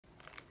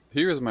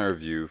Here's my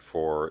review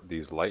for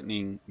these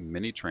Lightning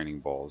mini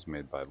training balls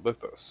made by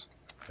Lithos,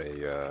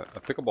 a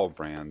pickleball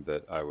brand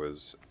that I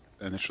was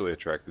initially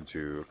attracted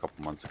to a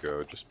couple months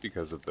ago just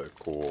because of the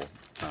cool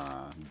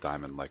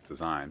diamond-like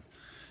design.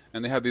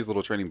 And they have these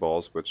little training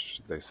balls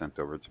which they sent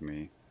over to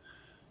me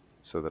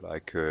so that I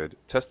could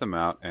test them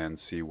out and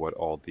see what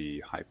all the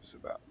hype is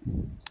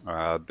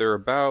about. They're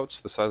about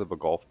the size of a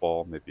golf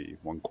ball, maybe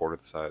 1/4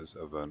 the size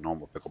of a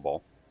normal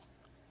pickleball,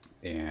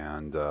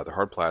 and they're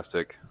hard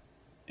plastic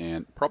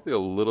and probably a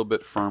little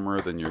bit firmer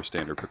than your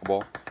standard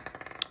pickleball.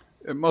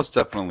 Most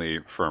definitely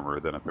firmer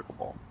than a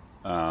pickleball.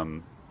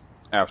 Um,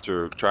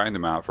 After trying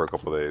them out for a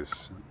couple of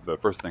days, the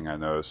first thing I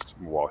noticed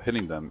while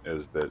hitting them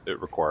is that it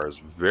requires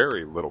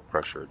very little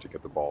pressure to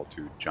get the ball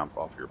to jump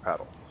off your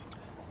paddle.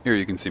 Here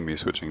you can see me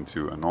switching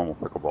to a normal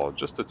pickleball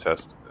just to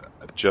test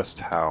just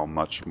how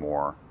much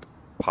more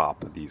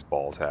pop these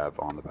balls have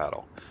on the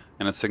paddle,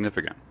 and it's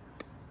significant.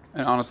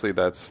 And honestly,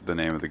 that's the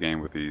name of the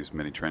game with these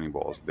mini training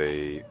balls.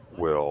 They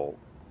will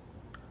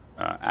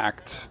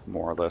act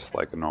more or less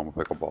like a normal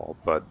pickleball,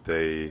 but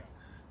they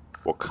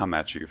will come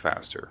at you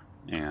faster.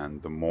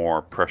 And the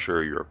more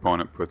pressure your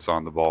opponent puts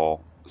on the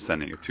ball,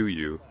 sending it to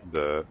you,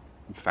 the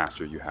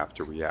faster you have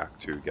to react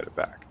to get it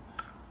back.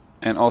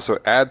 And also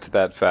add to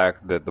that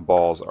fact that the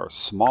balls are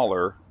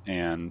smaller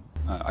and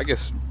I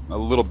guess a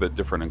little bit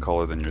different in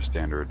color than your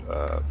standard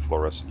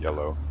fluorescent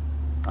yellow,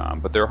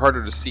 but they're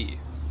harder to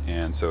see,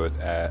 and so it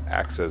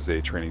acts as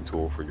a training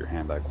tool for your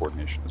hand-eye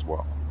coordination as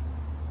well.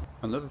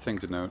 Another thing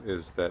to note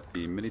is that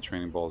the mini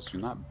training balls do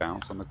not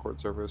bounce on the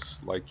court surface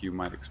like you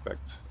might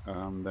expect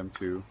them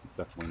to.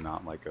 Definitely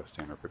not like a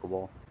standard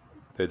pickleball.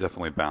 They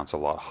definitely bounce a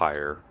lot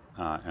higher,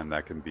 and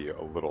that can be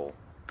a little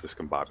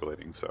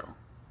discombobulating. So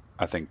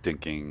I think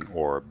dinking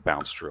or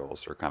bounce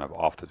drills are kind of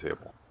off the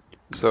table.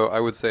 So I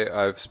would say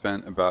I've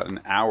spent about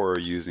an hour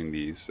using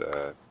these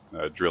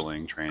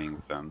drilling, training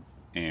with them,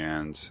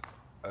 and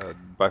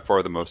by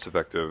far the most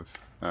effective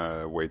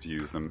way to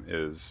use them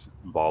is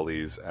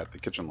volleys at the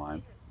kitchen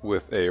line,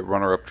 with a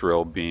runner-up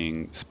drill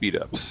being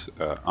speed-ups,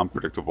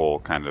 unpredictable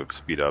kind of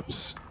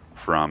speed-ups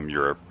from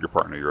your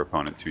partner, your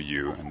opponent, to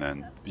you, and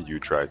then you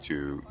try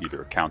to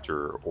either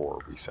counter or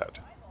reset.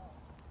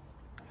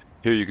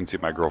 Here you can see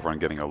my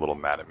girlfriend getting a little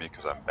mad at me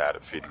because I'm bad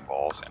at feeding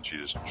balls, and she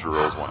just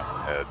drills one in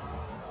the head.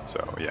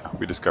 So yeah,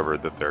 we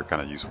discovered that they're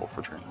kind of useful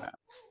for training that.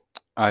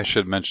 I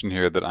should mention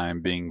here that I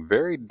am being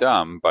very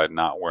dumb by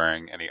not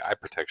wearing any eye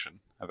protection.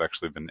 I've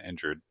actually been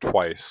injured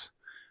twice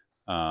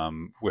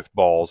with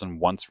balls and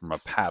once from a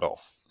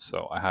paddle.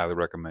 So I highly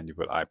recommend you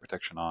put eye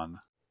protection on.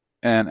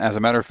 And as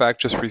a matter of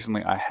fact, just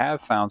recently I have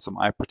found some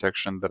eye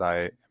protection that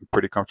I am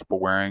pretty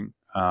comfortable wearing.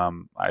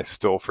 I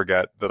still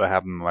forget that I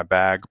have them in my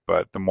bag,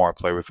 but the more I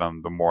play with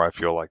them, the more I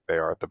feel like they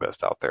are the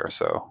best out there.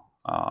 So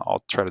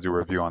I'll try to do a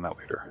review on that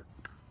later.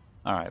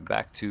 All right,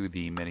 back to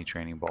the mini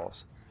training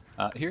balls.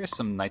 Here's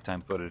some nighttime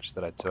footage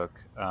that I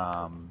took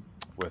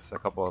with a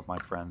couple of my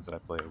friends that I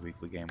play a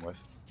weekly game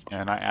with.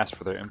 And I asked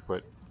for their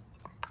input,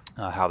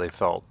 how they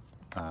felt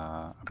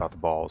about the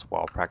balls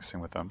while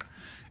practicing with them.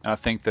 And I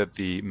think that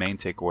the main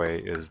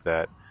takeaway is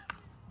that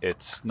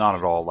it's not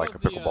at all like a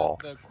pickleball,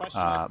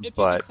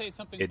 but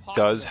it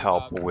does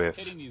help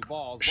with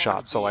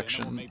shot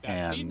selection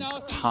and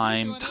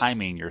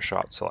timing your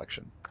shot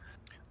selection.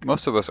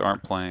 Most of us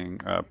aren't playing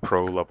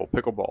pro-level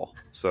pickleball,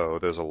 so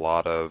there's a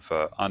lot of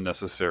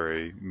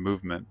unnecessary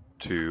movement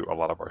to a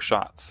lot of our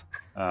shots.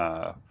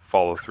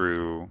 Follow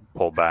through,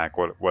 pull back,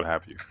 what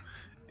have you.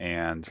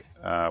 And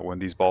when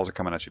these balls are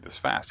coming at you this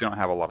fast, you don't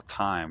have a lot of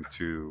time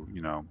to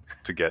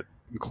get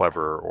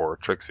clever or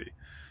tricksy.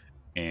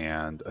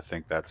 And I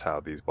think that's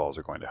how these balls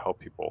are going to help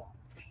people.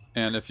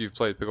 And if you've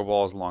played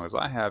pickleball as long as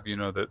I have, you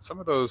know that some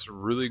of those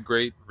really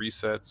great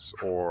resets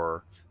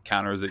or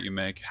counters that you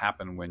make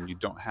happen when you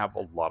don't have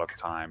a lot of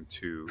time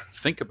to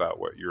think about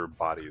what your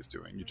body is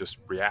doing. You just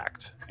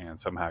react, and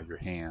somehow your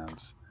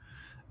hands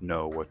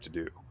know what to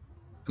do.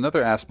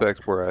 Another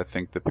aspect where I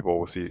think that people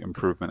will see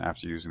improvement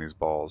after using these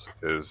balls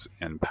is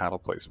in paddle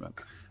placement.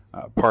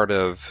 Part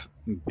of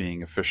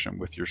being efficient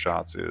with your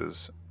shots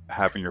is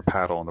having your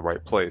paddle in the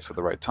right place at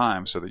the right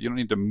time so that you don't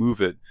need to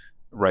move it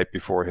right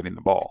before hitting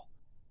the ball.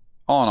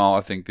 All in all,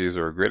 I think these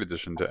are a great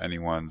addition to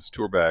anyone's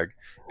tour bag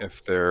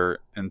if they're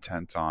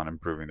intent on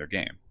improving their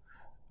game.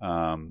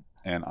 And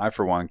I,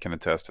 for one, can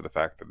attest to the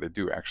fact that they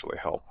do actually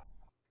help.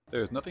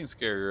 There's nothing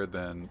scarier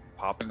than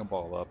popping a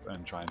ball up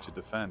and trying to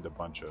defend a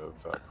bunch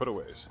of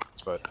putaways.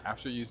 But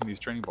after using these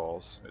training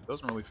balls, it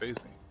doesn't really faze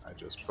me. I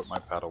just put my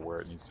paddle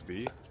where it needs to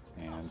be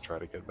and try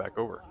to get back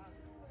over.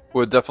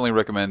 Would definitely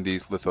recommend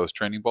these Lithos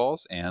training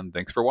balls, and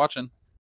thanks for watching.